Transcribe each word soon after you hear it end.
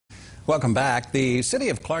Welcome back. The city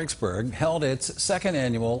of Clarksburg held its second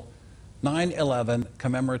annual 9/11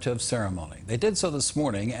 commemorative ceremony. They did so this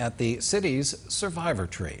morning at the city's Survivor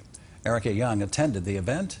Tree. Erica Young attended the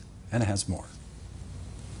event and has more.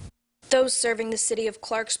 Those serving the city of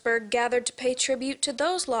Clarksburg gathered to pay tribute to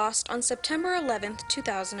those lost on September 11,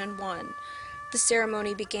 2001. The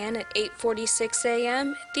ceremony began at 8:46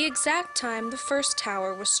 a.m., the exact time the first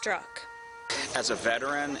tower was struck. As a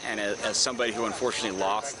veteran and as somebody who unfortunately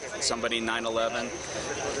lost somebody in 9/11,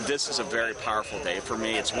 this is a very powerful day for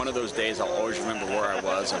me. It's one of those days I'll always remember where I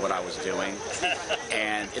was and what I was doing.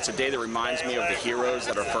 And it's a day that reminds me of the heroes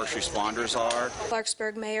that our first responders are.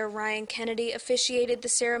 Clarksburg Mayor Ryan Kennedy officiated the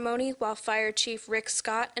ceremony while Fire Chief Rick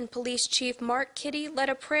Scott and Police Chief Mark Kitty led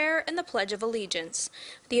a prayer and the Pledge of Allegiance.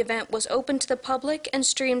 The event was open to the public and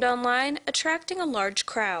streamed online, attracting a large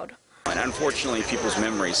crowd. And unfortunately, people's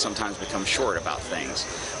memories sometimes become short about things.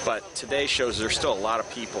 But today shows there's still a lot of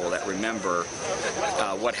people that remember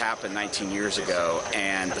what happened 19 years ago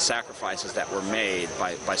and the sacrifices that were made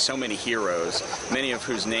by so many heroes, many of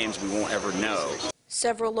whose names we won't ever know.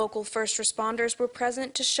 Several local first responders were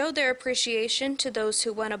present to show their appreciation to those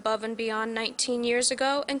who went above and beyond 19 years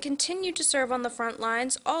ago and continue to serve on the front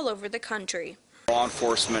lines all over the country. Law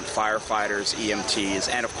enforcement, firefighters, EMTs,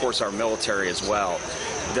 and of course our military as well.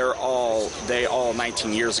 They all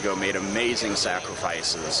 19 years ago made amazing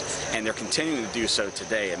sacrifices, and they're continuing to do so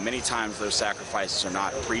today. And many times those sacrifices are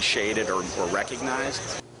not appreciated or recognized.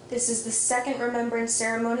 This is the second remembrance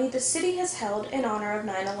ceremony the city has held in honor of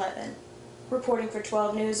 9/11. Reporting for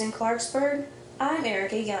 12 News in Clarksburg, I'm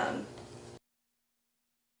Erica Young.